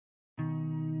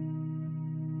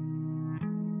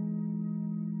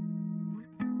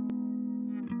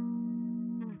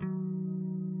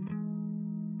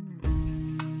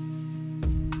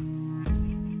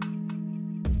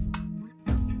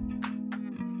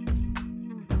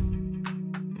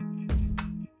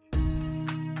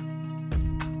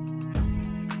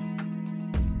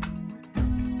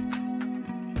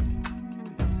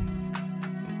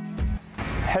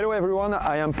Hello everyone,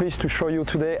 I am pleased to show you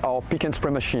today our Pick and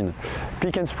Spray machine.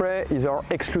 Pick and Spray is our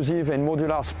exclusive and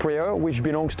modular sprayer which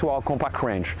belongs to our compact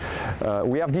range.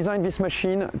 We have designed this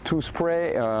machine to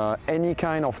spray any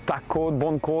kind of tack coat,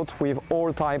 bond coat with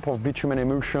all type of bitumen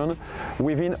emulsion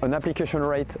within an application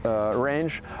rate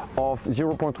range of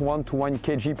 0.1 to 1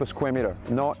 kg per square meter.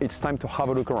 Now it's time to have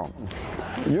a look around.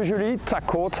 Usually tack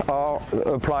coats are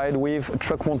applied with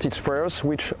truck mounted sprayers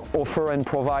which offer and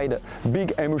provide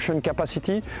big emulsion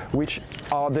capacity, which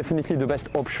are definitely the best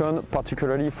option,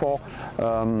 particularly for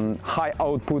high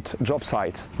output job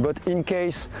sites. But in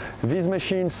case these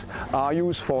machines are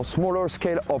used for smaller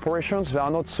scale operations, they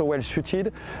are not so well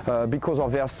suited because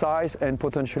of their size and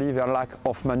potentially their lack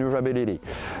of maneuverability.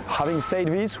 Having said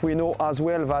this, we know as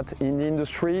well that in the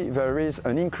industry there is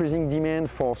an increasing demand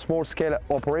for small scale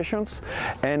operations,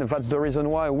 and that's the reason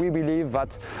why we believe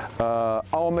that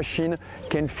our machine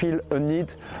can fill a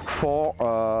need for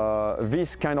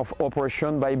this kind of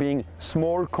operation by being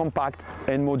small, compact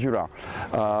and modular.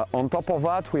 On top of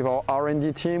that, with our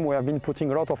R&D team, we have been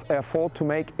putting a lot of effort to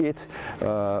make it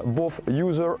both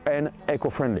user and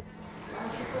eco-friendly.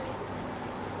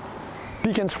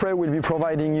 Pick and Spray will be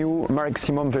providing you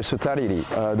maximum versatility.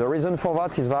 The reason for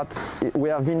that is that we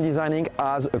have been designing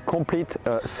as a complete,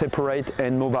 separate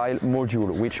and mobile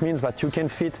module, which means that you can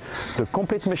fit the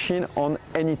complete machine on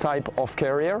any type of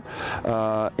carrier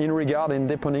in regard and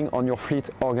depending on your fleet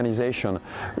organization.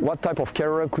 What type of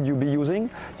carrier could you be using?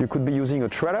 You could be using a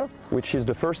trailer, which is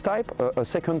the first type. A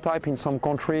second type in some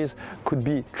countries could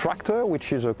be tractor,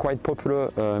 which is a quite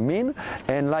popular mean.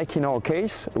 And like in our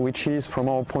case, which is from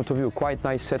our point of view quite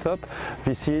nice setup,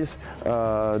 this is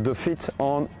the fit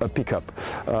on a pickup.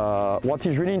 What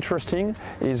is really interesting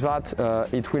is that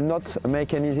it will not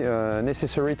make any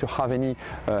necessary to have any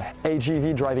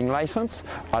AGV driving license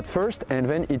at first, and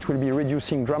then it will be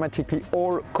reducing dramatically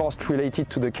all costs related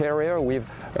to the carrier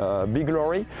with big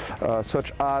lorry,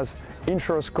 such as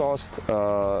insurance cost,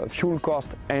 fuel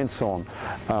cost and so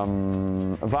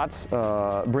on. That's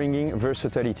bringing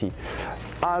versatility.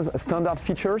 As standard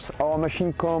features, our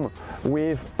machine comes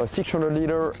with a 600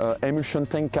 liter emulsion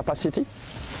tank capacity,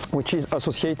 which is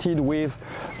associated with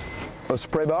a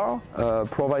spray bar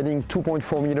providing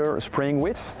 2.4 meter spraying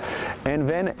width, and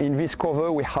then in this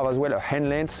cover we have as well a hand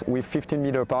length with 15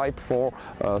 meter pipe for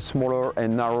smaller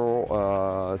and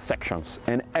narrow sections,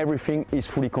 and everything is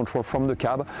fully controlled from the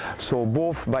cab. So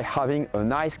both by having a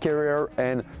nice carrier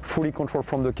and fully controlled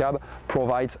from the cab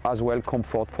provides as well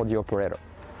comfort for the operator.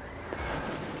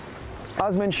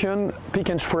 As mentioned, Pick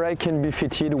and Spray can be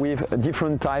fitted with a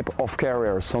different type of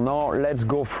carriers. So now let's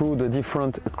go through the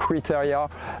different criteria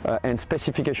and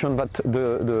specification that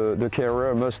the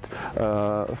carrier must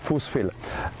fulfill.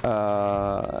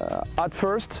 At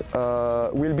first,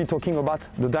 we'll be talking about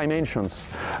the dimensions.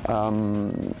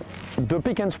 The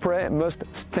Pick and Spray must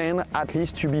stand at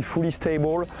least to be fully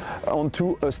stable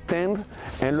onto a stand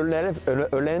and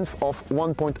a length of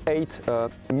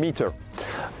 1.8 meter.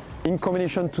 In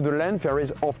combination to the length, there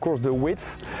is of course the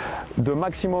width. The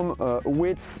maximum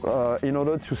width in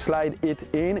order to slide it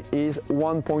in is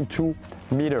 1.2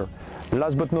 meter.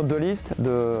 Last but not the least,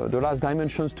 the last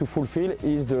dimensions to fulfill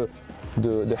is the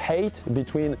height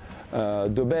between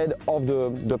the bed of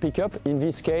the pickup, in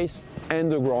this case, and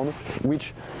the ground,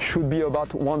 which should be about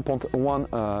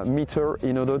 1.1 meter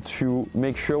in order to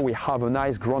make sure we have a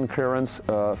nice ground clearance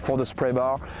for the spray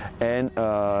bar and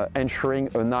ensuring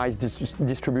a nice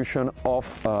distribution of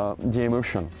the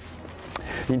emulsion.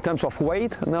 In terms of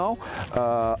weight now,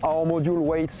 our module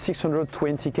weighs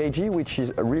 620 kg, which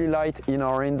is really light in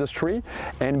our industry,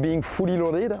 and being fully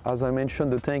loaded, as I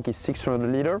mentioned, the tank is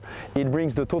 600 liter, it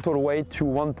brings the total weight to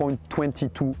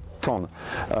 1.22 ton.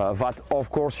 That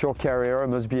of course your carrier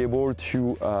must be able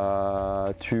to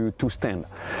stand.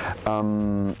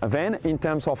 Then in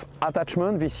terms of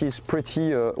attachment, this is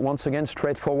pretty once again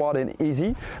straightforward and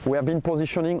easy. We have been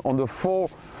positioning on the four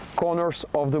corners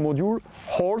of the module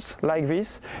holes like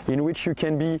this, in which you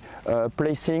can be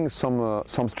placing some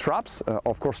straps,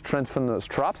 of course strengthened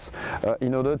straps,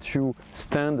 in order to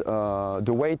stand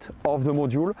the weight of the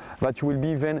module that you will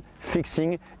be then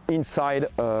fixing inside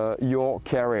your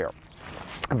carrier.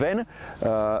 Then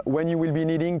when you will be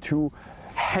needing to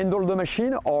handle the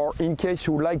machine, or in case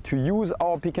you would like to use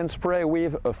our Pick and Spray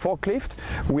with a forklift,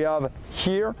 we have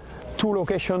here two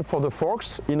locations for the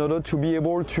forks in order to be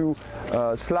able to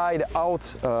slide out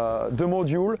the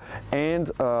module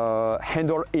and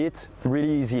handle it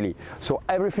really easily. So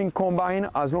everything combined,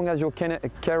 as long as your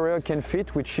carrier can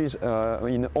fit, which is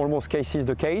in almost cases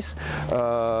the case,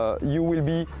 you will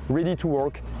be ready to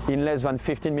work in less than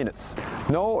 15 minutes.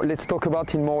 Now let's talk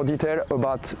about in more detail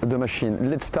about the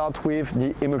machine. Let's start with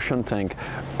the emulsion tank.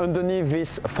 Underneath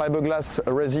this fiberglass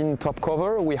resin top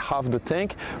cover, we have the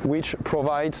tank, which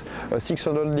provides a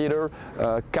 600-liter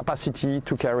capacity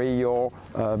to carry your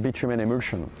bitumen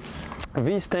emulsion.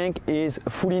 This tank is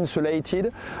fully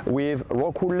insulated with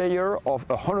rock wool layer of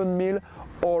 100 mil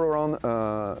all around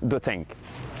the tank.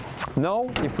 Now,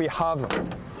 if we have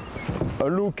a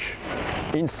look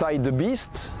inside the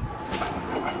beast,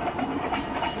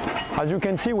 as you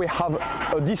can see, we have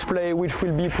a display which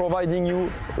will be providing you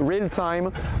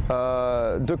real-time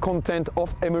the content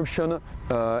of emulsion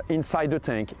inside the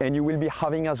tank, and you will be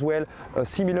having as well a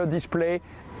similar display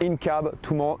in cab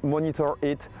to monitor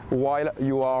it while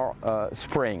you are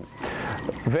spraying.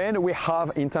 Then we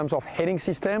have, in terms of heating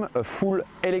system, a full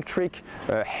electric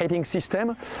heating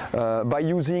system by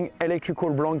using electrical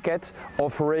blanket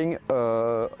offering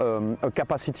a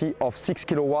capacity of 6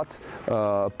 kilowatt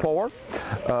power.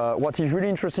 What is really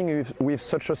interesting with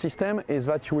such a system is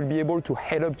that you will be able to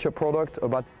heat up your product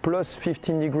about plus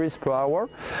 15 degrees per hour,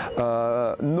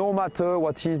 no matter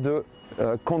what is the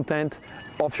content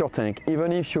of your tank.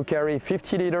 Even if you carry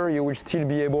 50 liter, you will still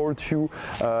be able to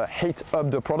heat up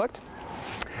the product.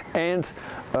 And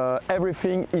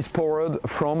everything is powered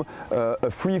from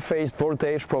a three-phase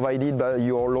voltage provided by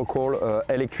your local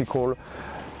electrical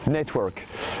network.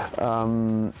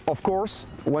 Of course,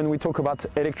 when we talk about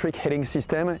electric heating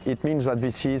system, it means that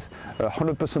this is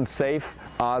 100% safe,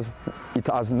 as it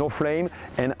has no flame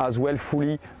and as well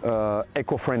fully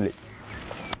eco-friendly.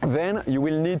 Then you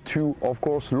will need to, of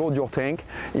course, load your tank.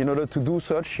 In order to do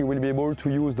such, you will be able to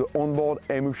use the onboard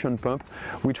emulsion pump,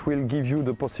 which will give you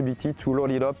the possibility to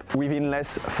load it up within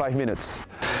less 5 minutes.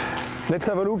 Let's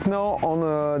have a look now on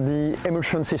the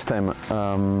emulsion system.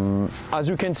 As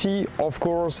you can see, of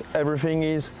course, everything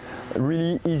is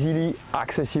really easily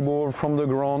accessible from the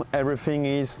ground. Everything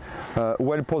is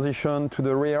well positioned to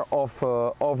the rear of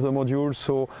the module,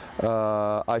 so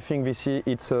I think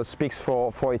it speaks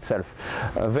for itself.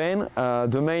 Then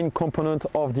the main component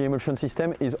of the emulsion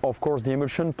system is, of course, the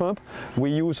emulsion pump. We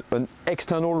use an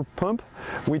external pump,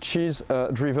 which is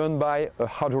driven by a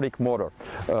hydraulic motor.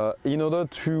 In order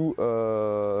to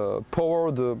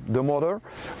power the motor,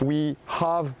 we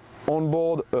have on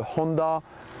board a Honda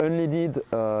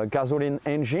unleaded gasoline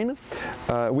engine,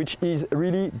 which is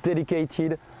really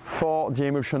dedicated for the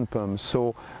emulsion pump.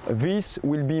 So this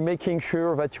will be making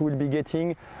sure that you will be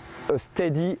getting a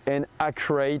steady and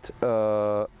accurate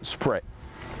spray.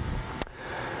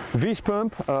 This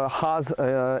pump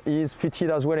is fitted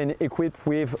as well and equipped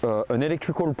with an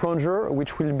electrical plunger,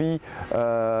 which will be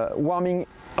warming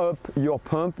up your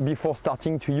pump before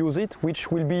starting to use it,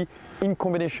 which will be in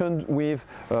combination with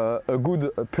a good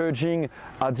purging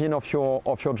at the end of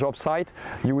your job site.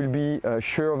 You will be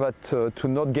sure that to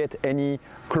not get any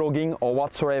clogging or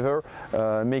whatsoever,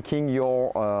 making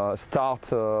your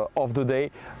start of the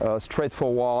day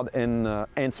straightforward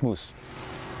and smooth.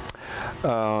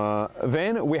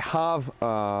 Then we have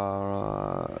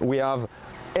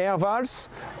air valves,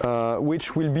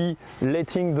 which will be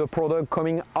letting the product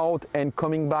coming out and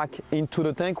coming back into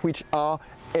the tank, which are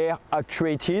air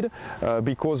actuated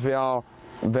because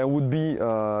they would be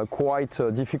quite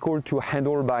difficult to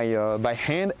handle by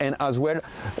hand, and as well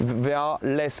they are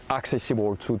less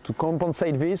accessible. To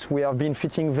compensate this, we have been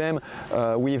fitting them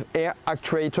with air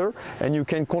actuator, and you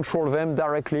can control them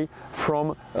directly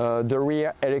from the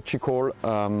rear electrical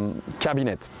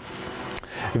cabinet.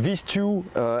 These two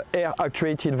air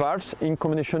actuated valves in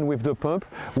combination with the pump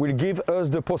will give us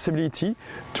the possibility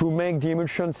to make the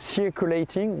emulsion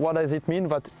circulating. What does it mean?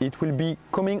 That it will be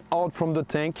coming out from the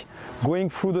tank, going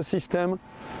through the system,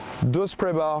 the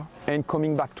spray bar, and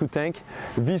coming back to tank.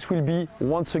 This will be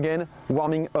once again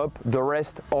warming up the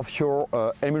rest of your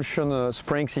emulsion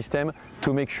spraying system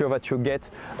to make sure that you get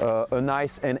a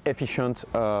nice and efficient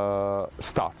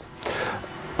start.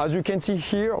 As you can see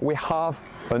here, we have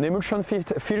an emulsion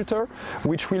filter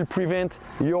which will prevent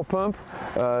your pump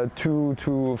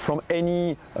from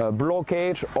any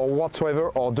blockage or whatsoever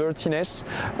or dirtiness,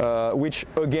 which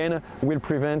again will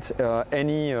prevent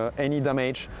any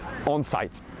damage on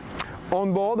site.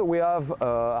 On board we have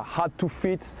had to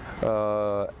fit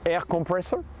air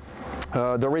compressor,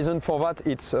 The reason for that,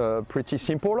 it's pretty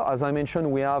simple. As I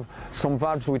mentioned, we have some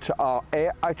valves which are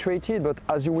air actuated, but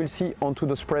as you will see onto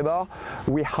the spray bar,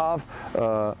 we have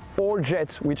all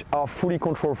jets which are fully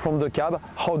controlled from the cab.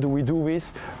 How do we do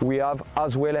this? We have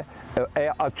as well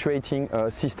air actuating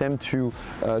system to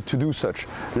do such.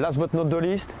 Last but not the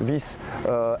least, this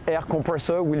air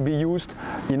compressor will be used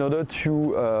in order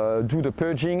to do the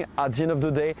purging at the end of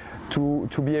the day, to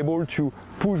be able to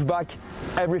push back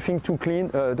everything to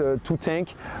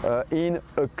tank in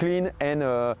a clean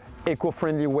and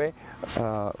eco-friendly way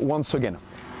once again.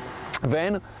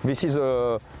 Then, this is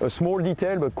a small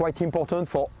detail but quite important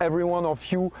for every one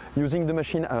of you using the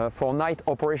machine for night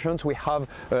operations. We have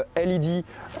a LED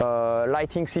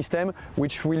lighting system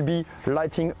which will be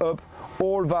lighting up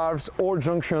all valves, all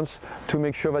junctions to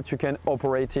make sure that you can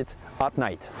operate it at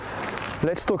night.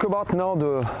 Let's talk about now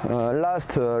the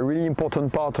last really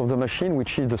important part of the machine,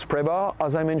 which is the spray bar.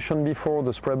 As I mentioned before,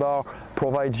 the spray bar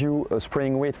provides you a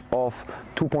spraying width of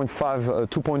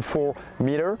 2.4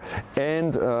 meter,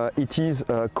 and it is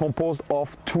composed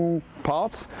of two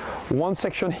parts, one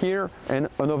section here and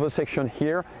another section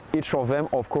here, each of them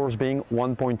of course being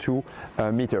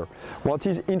 1.2 meter. What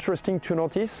is interesting to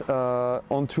notice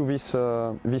onto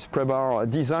this spray bar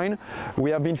design,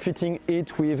 we have been fitting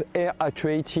it with air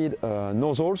actuated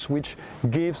nozzles, which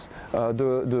gives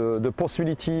the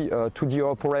possibility to the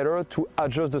operator to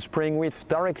adjust the spraying width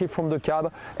directly from the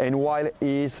cab and while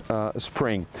he is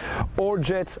spraying. All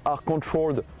jets are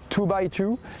controlled 2 by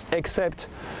 2 except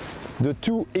the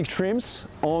two extremes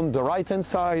on the right hand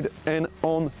side and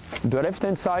on the left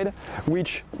hand side,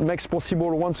 which makes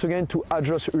possible once again to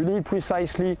adjust really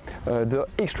precisely the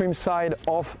extreme side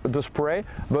of the spray,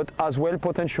 but as well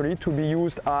potentially to be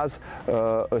used as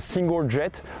a single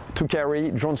jet to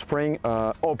carry joint spraying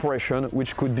operation,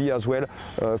 which could be as well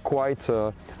quite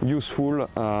useful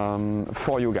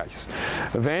for you guys.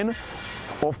 Then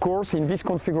of course in this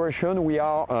configuration we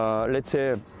are let's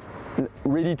say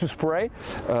ready to spray.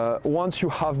 Once you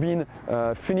have been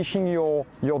finishing your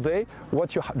day,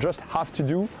 what you just have to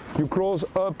do, you close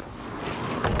up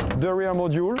the rear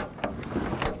module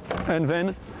and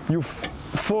then you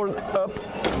fold up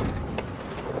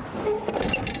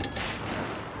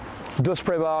the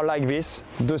spray bar like this,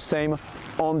 the same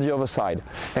on the other side.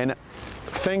 And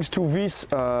thanks to this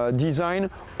design,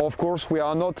 of course, we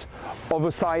are not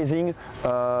oversizing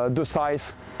the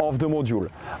size of the module.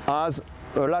 As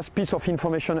a last piece of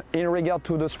information in regard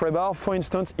to the spray bar, for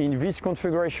instance, in this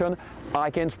configuration, I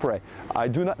can spray. I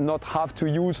do not have to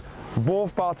use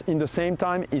both parts in the same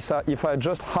time. If I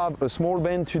just have a small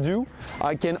bend to do,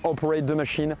 I can operate the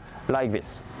machine like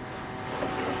this.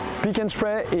 Pick and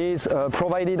Spray is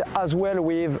provided as well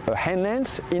with a hand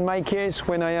lens. In my case,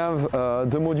 when I have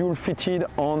the module fitted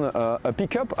on a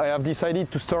pickup, I have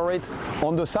decided to store it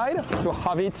on the side to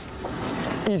have it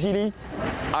easily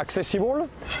accessible.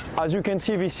 As you can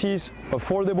see, this is a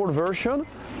foldable version,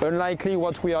 unlikely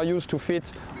what we are used to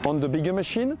fit on the bigger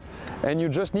machine, and you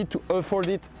just need to unfold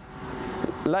it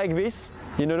like this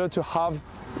in order to have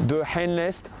the hand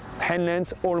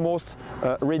lens almost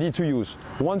ready to use.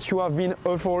 Once you have been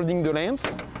unfolding the lens,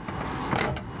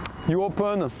 you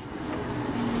open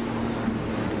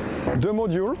the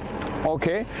module,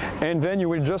 okay, and then you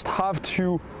will just have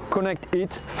to connect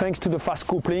it, thanks to the fast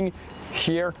coupling,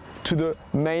 here to the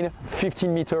main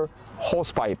 15-meter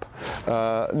hose pipe.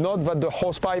 Note that the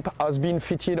hose pipe has been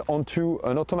fitted onto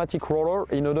an automatic roller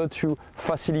in order to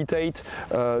facilitate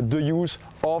the use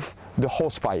of the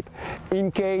hose pipe.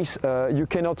 In case you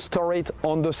cannot store it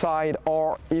on the side,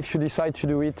 or if you decide to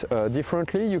do it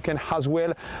differently, you can as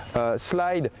well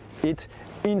slide it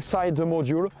inside the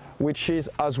module, which is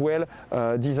as well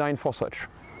designed for such.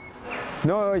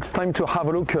 Now it's time to have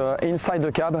a look inside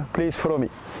the cab. Please follow me.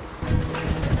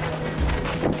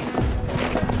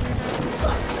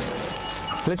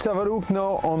 Let's have a look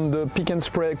now on the Pick and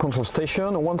Spray control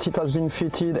station. Once it has been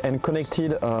fitted and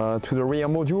connected to the rear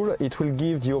module, it will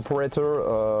give the operator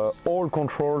all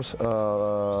controls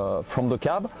from the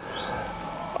cab.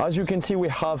 As you can see, we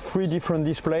have 3 different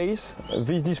displays.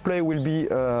 This display will be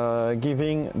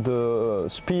giving the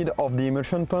speed of the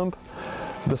emulsion pump.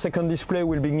 The second display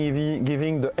will be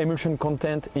giving the emulsion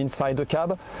content inside the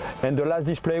cab, and the last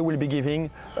display will be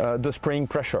giving the spraying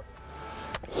pressure.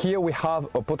 Here we have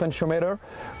a potentiometer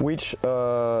which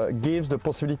gives the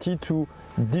possibility to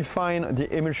define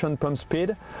the emulsion pump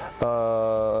speed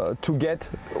to get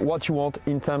what you want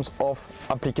in terms of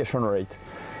application rate.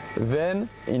 Then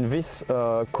in this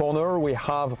corner we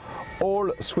have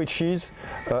all switches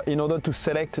in order to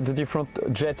select the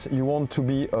different jets you want to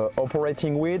be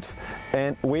operating with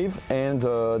and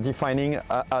defining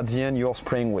at the end your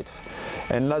spraying width.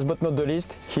 And last but not the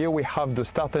least, here we have the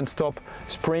start and stop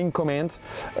spraying command,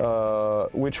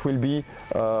 which will be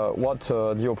what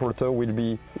the operator will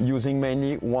be using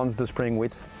mainly once the spraying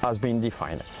width has been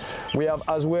defined. We have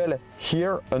as well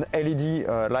here an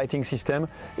LED lighting system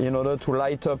in order to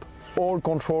light up all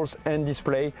controls and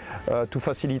display to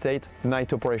facilitate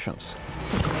night operations.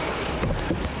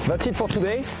 That's it for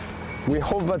today. We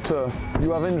hope that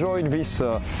you have enjoyed this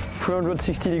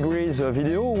 360 degrees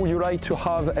video. Would you like to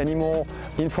have any more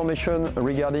information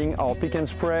regarding our pick and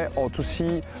spray or to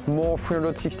see more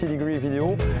 360 degree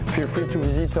video? Feel free to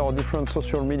visit our different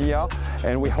social media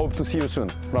and we hope to see you soon.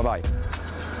 Bye bye.